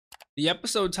The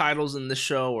episode titles in the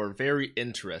show are very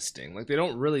interesting. Like, they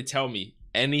don't really tell me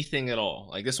anything at all.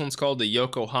 Like, this one's called the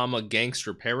Yokohama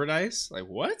Gangster Paradise. Like,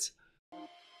 what?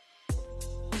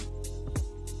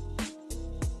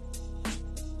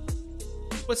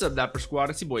 What's up, Dapper Squad?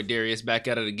 It's your boy Darius back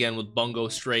at it again with Bungo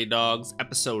Stray Dogs,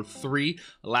 episode 3.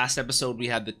 Last episode we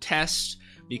had the test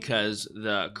because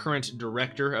the current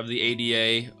director of the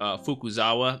ADA,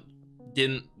 Fukuzawa,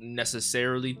 didn't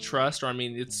necessarily trust, or I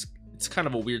mean, it's kind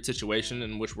of a weird situation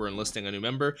in which we're enlisting a new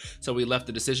member. So we left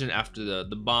the decision after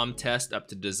the bomb test up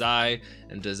to Dazai,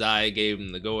 and Dazai gave him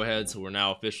the go-ahead. So we're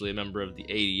now officially a member of the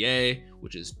ADA,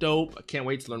 which is dope. I can't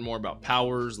wait to learn more about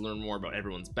powers, learn more about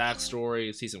everyone's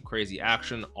backstory, see some crazy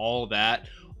action, all that.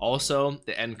 Also,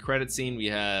 the end credit scene, we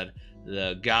had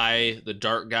the guy, the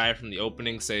dark guy from the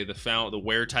opening, say the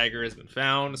were tiger has been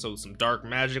found. So some dark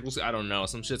magic, I don't know,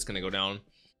 some shit's gonna go down.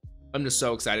 I'm just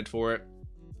so excited for it.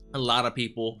 A lot of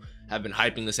people have been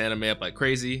hyping this anime up like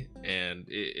crazy, and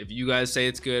if you guys say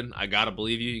it's good, I gotta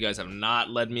believe you. You guys have not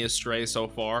led me astray so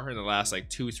far in the last like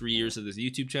 2-3 years of this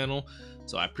YouTube channel,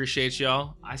 so I appreciate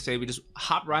y'all. I say we just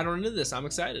hop right on into this. I'm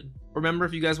excited. Remember,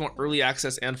 if you guys want early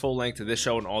access and full length to this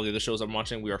show and all the other shows I'm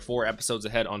watching, we are 4 episodes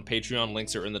ahead on Patreon.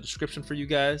 Links are in the description for you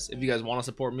guys. If you guys want to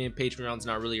support me, and Patreon's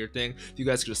not really your thing, if you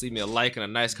guys could just leave me a like and a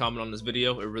nice comment on this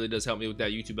video, it really does help me with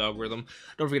that YouTube algorithm.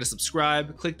 Don't forget to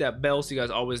subscribe, click that bell so you guys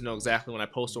always know exactly when I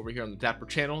post over here on the Dapper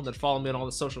channel. Then follow me on all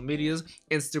the social medias,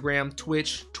 Instagram,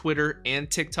 Twitch, Twitter, and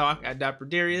TikTok at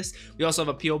DapperDarius. We also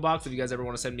have a PO box if you guys ever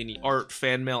want to send me any art,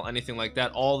 fan mail, anything like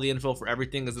that. All the info for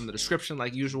everything is in the description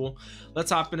like usual.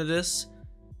 Let's hop into this.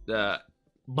 The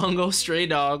Bungo Stray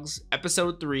Dogs,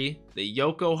 episode 3, the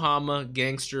Yokohama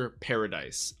Gangster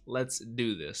Paradise. Let's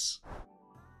do this.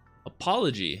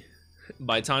 Apology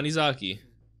by Tanizaki.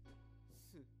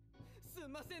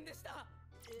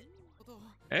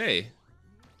 Hey,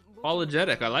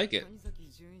 apologetic, I like it.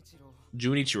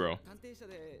 Junichirō.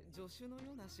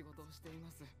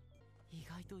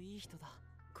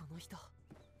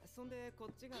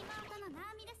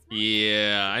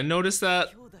 Yeah, I noticed that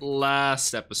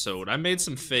last episode. I made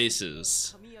some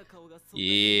faces.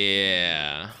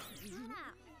 Yeah.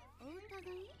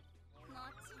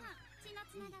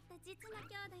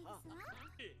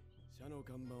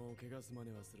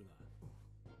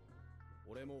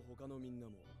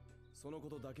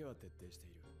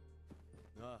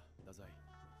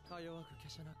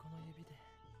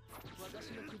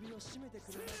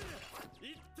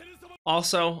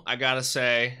 Also, I gotta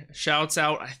say, shouts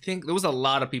out. I think there was a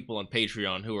lot of people on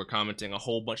Patreon who were commenting a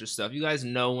whole bunch of stuff. You guys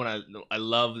know when I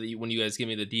love when you guys give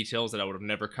me the details that I would have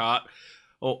never caught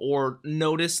or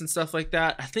noticed and stuff like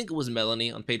that. I think it was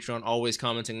Melanie on Patreon, always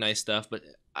commenting nice stuff, but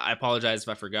I apologize if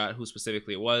I forgot who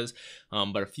specifically it was.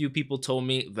 But a few people told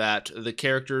me that the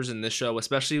characters in this show,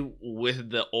 especially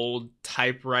with the old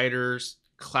typewriters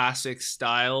classic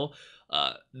style,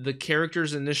 the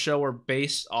characters in this show are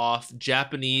based off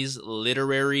Japanese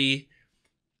literary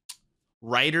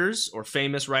writers or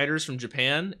famous writers from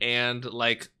Japan, and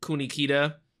like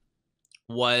Kunikida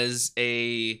was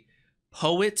a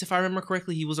poet, if I remember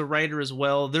correctly. He was a writer as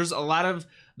well. There's a lot of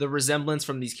the resemblance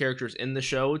from these characters in the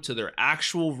show to their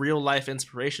actual real life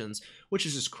inspirations, which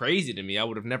is just crazy to me. I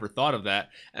would have never thought of that.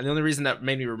 And the only reason that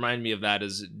made me remind me of that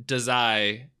is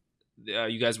Dazai,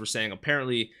 you guys were saying,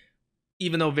 apparently,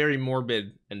 even though very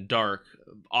morbid and dark,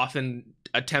 often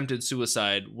attempted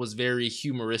suicide, was very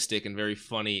humoristic and very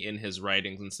funny in his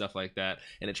writings and stuff like that.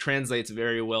 And it translates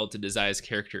very well to Dazai's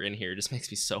character in here. It just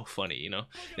makes me so funny, you know?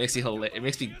 It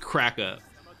makes me crack up.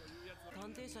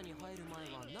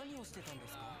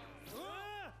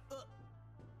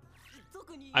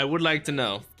 I would like to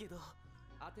know.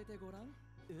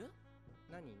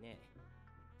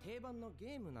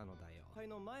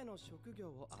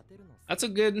 That's a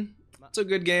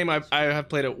good game. I have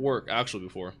played at work actually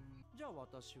before.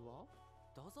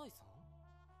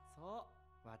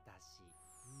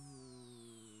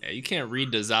 Yeah, you can't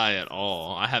read Dazai at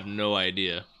all. I have no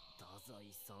idea.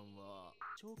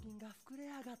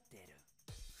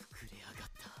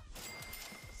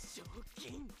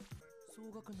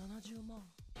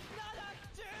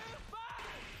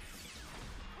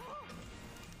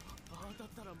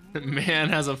 Man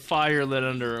has a fire lit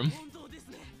under him.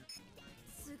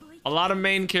 A lot of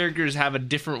main characters have a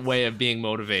different way of being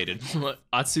motivated.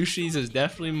 Atsushi's is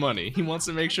definitely money. He wants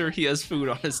to make sure he has food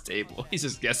on his table. He's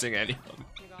just guessing anything.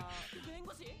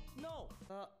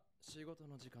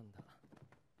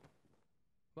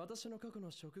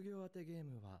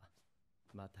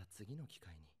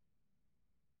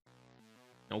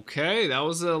 Okay, that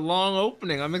was a long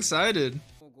opening. I'm excited.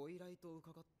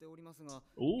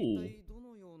 Ooh.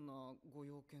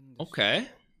 Okay.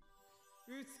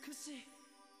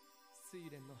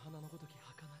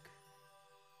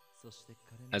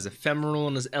 As ephemeral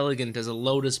and as elegant as a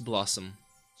lotus blossom.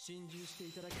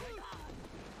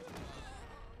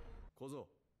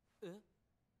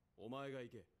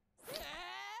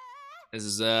 This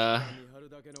is a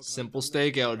simple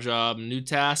stakeout job. New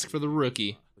task for the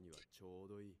rookie.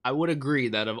 I would agree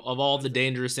that of all the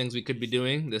dangerous things we could be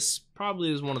doing, this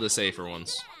probably is one of the safer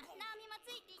ones.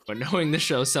 But knowing this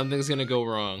show, something's gonna go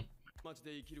wrong.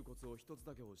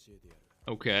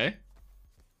 Okay.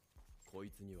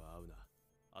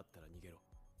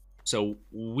 So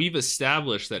we've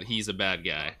established that he's a bad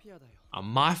guy. A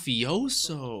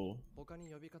mafioso.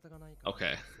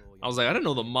 Okay. I was like, I didn't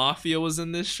know the mafia was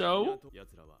in this show.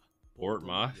 Port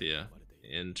Mafia.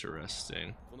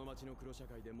 Interesting.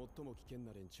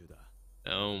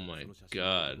 Oh my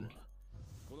god.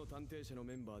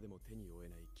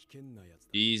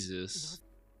 Jesus.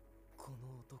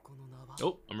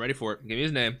 Oh, I'm ready for it. Give me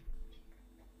his name.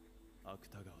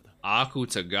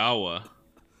 Akutagawa.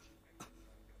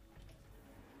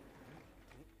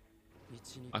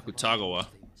 Akutagawa.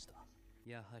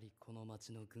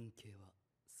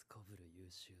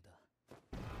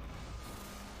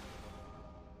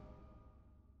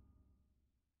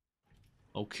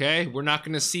 Okay, we're not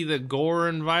gonna see the gore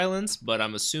and violence, but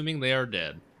I'm assuming they are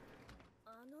dead.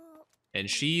 And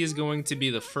she is going to be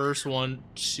the first one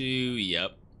to...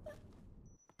 Yep.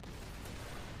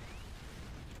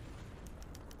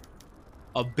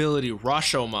 Ability,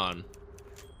 Rashomon.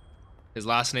 His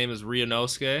last name is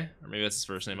Ryunosuke, or maybe that's his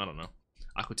first name, I don't know.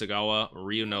 Akutagawa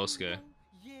Ryunosuke.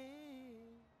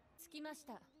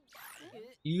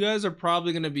 You guys are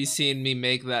probably gonna be seeing me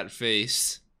make that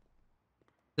face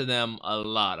to them a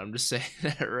lot. I'm just saying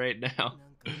that right now.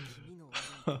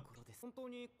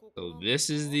 So this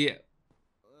is the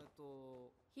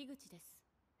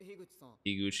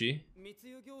Higuchi.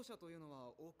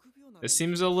 It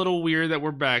seems a little weird that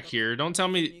we're back here. Don't tell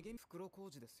me.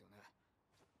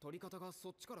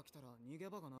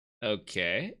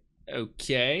 Okay.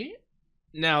 Okay.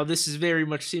 Now this is very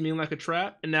much seeming like a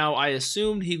trap. And now I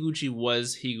assumed Higuchi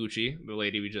was Higuchi, the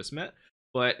lady we just met.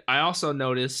 But I also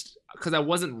noticed, because I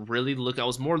wasn't really looking, I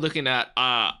was more looking at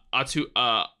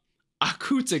Akutagawa,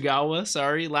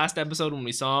 sorry, last episode when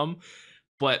we saw him.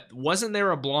 But wasn't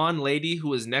there a blonde lady who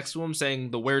was next to him saying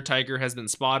the were-tiger has been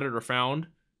spotted or found?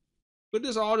 Could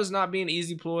this all just not be an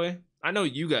easy ploy? I know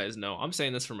you guys know. I'm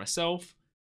saying this for myself.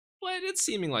 But it's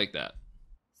seeming like that.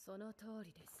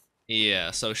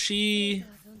 Yeah, so she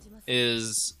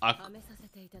is...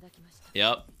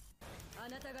 Yep.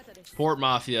 Port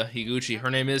Mafia, Higuchi. Her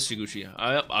name is Higuchi.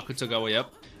 Yep, Akutagawa,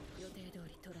 yep.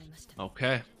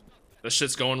 Okay. This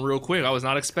shit's going real quick. I was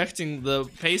not expecting the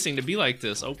pacing to be like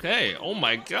this. Okay. Oh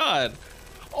my god.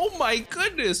 Oh my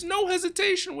goodness. No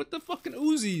hesitation with the fucking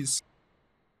Uzis.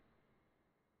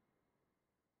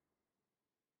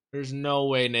 There's no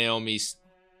way Naomi's...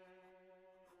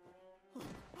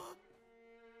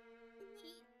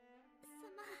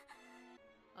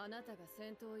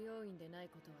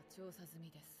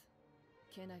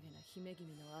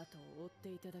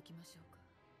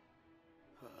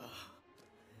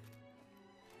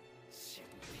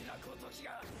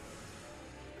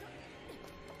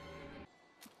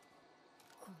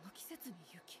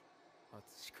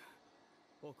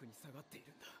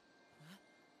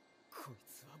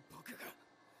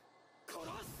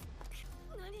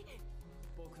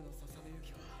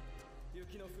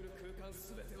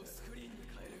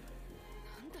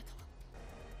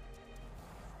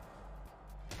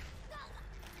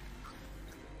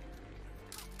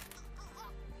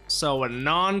 So a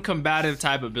non-combative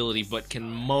type ability, but can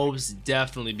most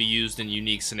definitely be used in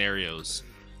unique scenarios.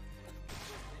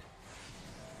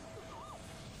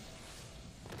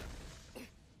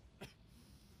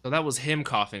 So that was him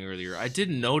coughing earlier. I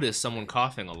did notice someone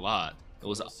coughing a lot. It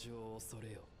was...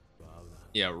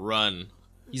 Yeah, run.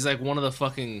 He's like one of the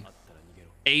fucking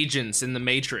agents in the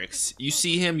Matrix. You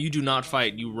see him, you do not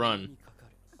fight, you run.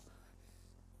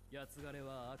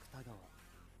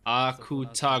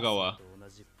 Akutagawa.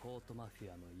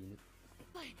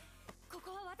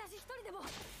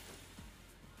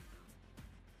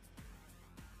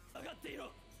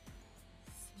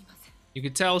 You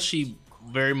could tell she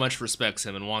very much respects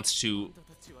him and wants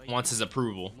his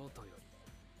approval.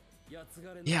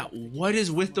 Yeah, what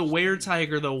is with the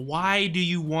were-tiger though? Why do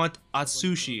you want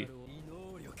Atsushi?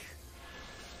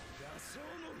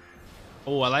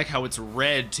 Oh, I like how it's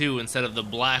red too instead of the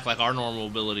black like our normal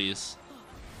abilities.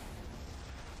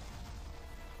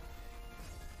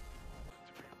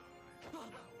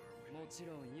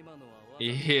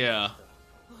 Yeah.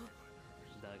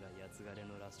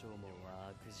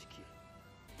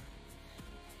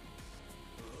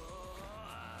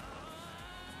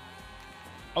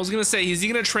 I was gonna say, is he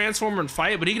gonna transform and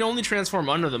fight? But he can only transform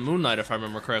under the moonlight, if I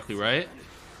remember correctly, right?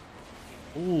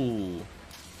 Ooh.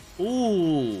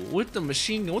 Ooh, with the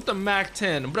machine gun, with the Mac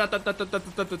 10.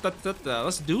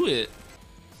 Let's do it.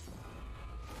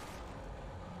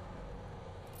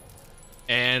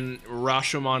 And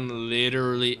Rashomon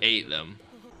literally ate them.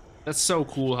 That's so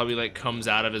cool how he like comes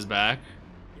out of his back.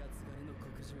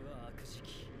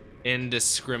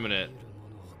 Indiscriminate.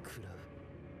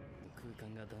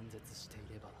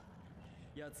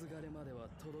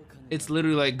 It's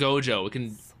literally like Gojo. It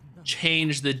can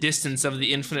change the distance of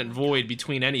the infinite void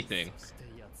between anything.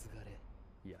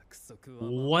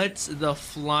 What's the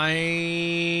flying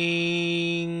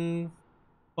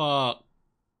fuck?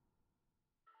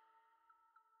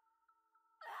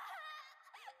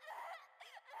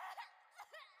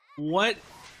 What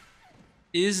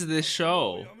is this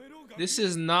show? This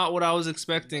is not what I was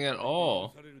expecting at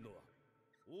all.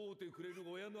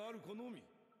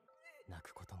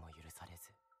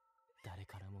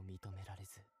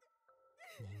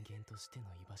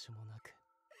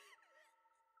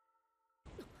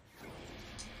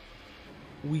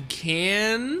 We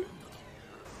can.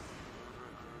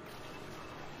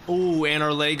 Oh, and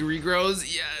our leg regrows.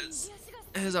 Yes.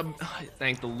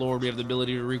 Thank the Lord we have the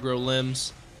ability to regrow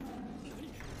limbs.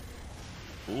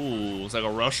 Ooh, it's like a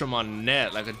Rashomon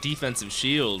net, like a defensive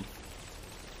shield.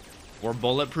 Or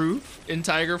bulletproof in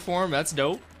tiger form. That's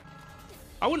dope.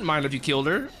 I wouldn't mind if you killed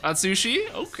her.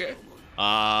 Atsushi? Okay.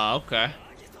 Okay.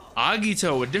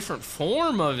 Agito, a different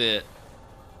form of it.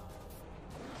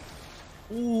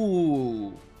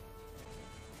 Ooh.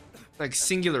 Like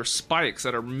singular spikes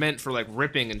that are meant for like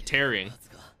ripping and tearing.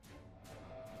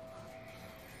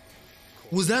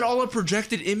 Was that all a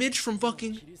projected image from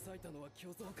fucking...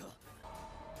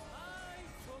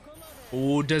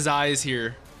 Oh, Dazai is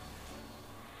here.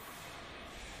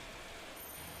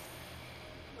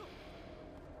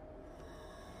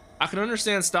 I can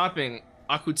understand stopping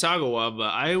Akutagawa,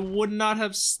 but I would not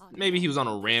have... Maybe he was on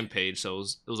a rampage, so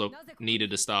it was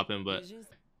needed to stop him, but...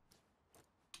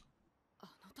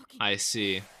 I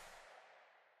see.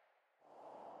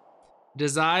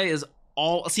 Dazai is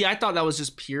all... See, I thought that was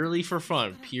just purely for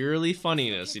fun, purely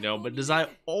funniness, you know, but Dazai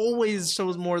always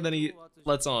shows more than he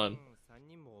lets on.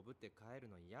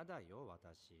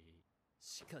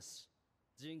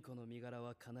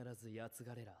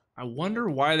 I wonder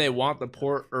why they want the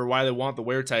port, or why they want the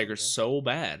were-tiger so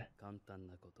bad.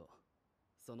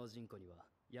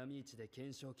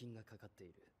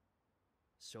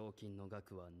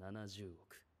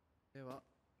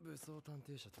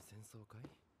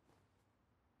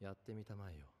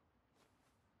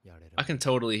 I can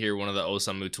totally hear one of the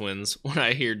Osamu twins when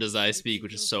I hear Dazai speak,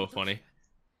 which is so funny.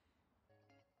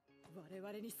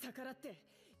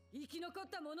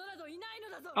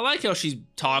 I like how she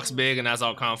talks big and has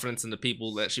all confidence in the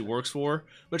people that she works for,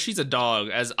 but she's a dog,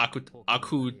 as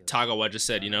Akutagawa just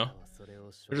said, you know?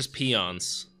 They're just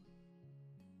peons.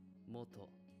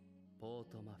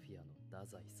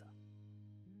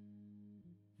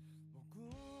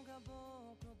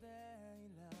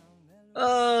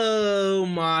 Oh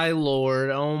my lord,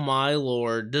 oh my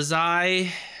lord.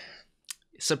 Dazai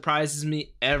surprises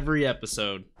me every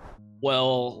episode.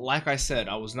 Well, like I said,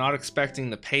 I was not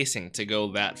expecting the pacing to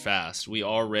go that fast.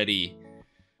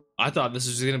 I thought this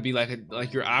was gonna be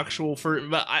like your actual first,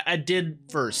 but I did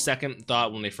for a second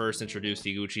thought when they first introduced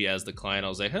Higuchi as the client, I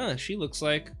was like, huh, she looks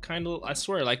like kind of, I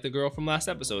swear, like the girl from last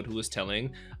episode who was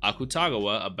telling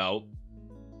Akutagawa about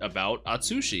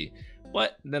Atsushi.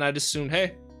 But then I just assumed,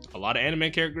 hey, a lot of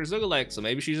anime characters look alike, so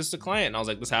maybe she's just a client. And I was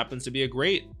like, this happens to be a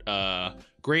great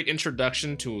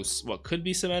introduction to what could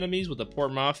be some enemies with the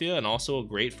Port Mafia, and also a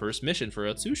great first mission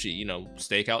for Atsushi, you know,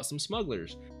 stake out some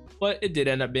smugglers. But it did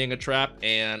end up being a trap,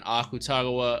 and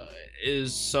Akutagawa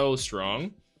is so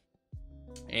strong.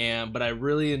 But I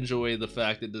really enjoy the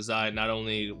fact that Dazai not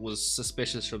only was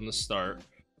suspicious from the start,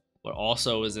 but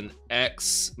also is an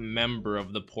ex-member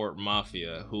of the Port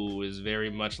Mafia, who is very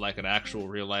much like an actual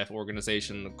real-life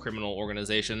organization, a criminal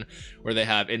organization, where they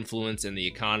have influence in the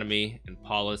economy and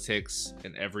politics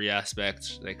in every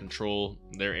aspect. They control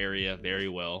their area very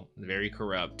well, very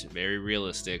corrupt, very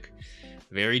realistic,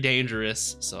 very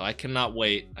dangerous. So I cannot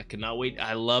wait. I cannot wait.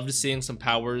 I loved seeing some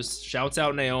powers. Shouts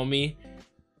out Naomi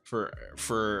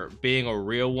for being a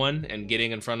real one and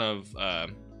getting in front of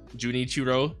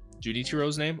Junichirō.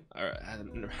 Junichiro's name?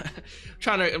 I'm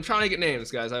trying to get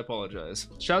names, guys. I apologize.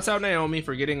 Shouts out Naomi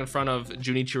for getting in front of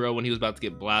Junichirō when he was about to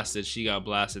get blasted. She got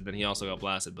blasted, then he also got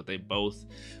blasted, but they both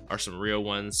are some real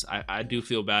ones. I do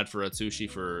feel bad for Atsushi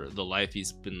for the life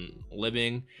he's been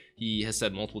living. He has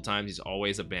said multiple times he's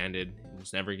always abandoned. He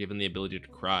was never given the ability to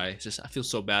cry. It's just, I feel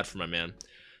so bad for my man.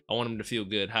 I want him to feel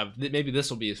good. Maybe this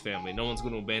will be his family. No one's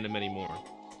going to abandon him anymore.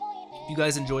 If you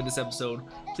guys enjoyed this episode,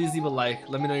 please leave a like.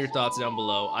 Let me know your thoughts down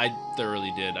below. I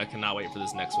thoroughly did. I cannot wait for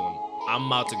this next one. I'm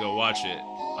about to go watch it.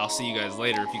 I'll see you guys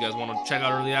later. If you guys want to check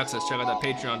out early access, check out that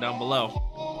Patreon down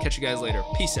below. Catch you guys later.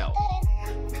 Peace out.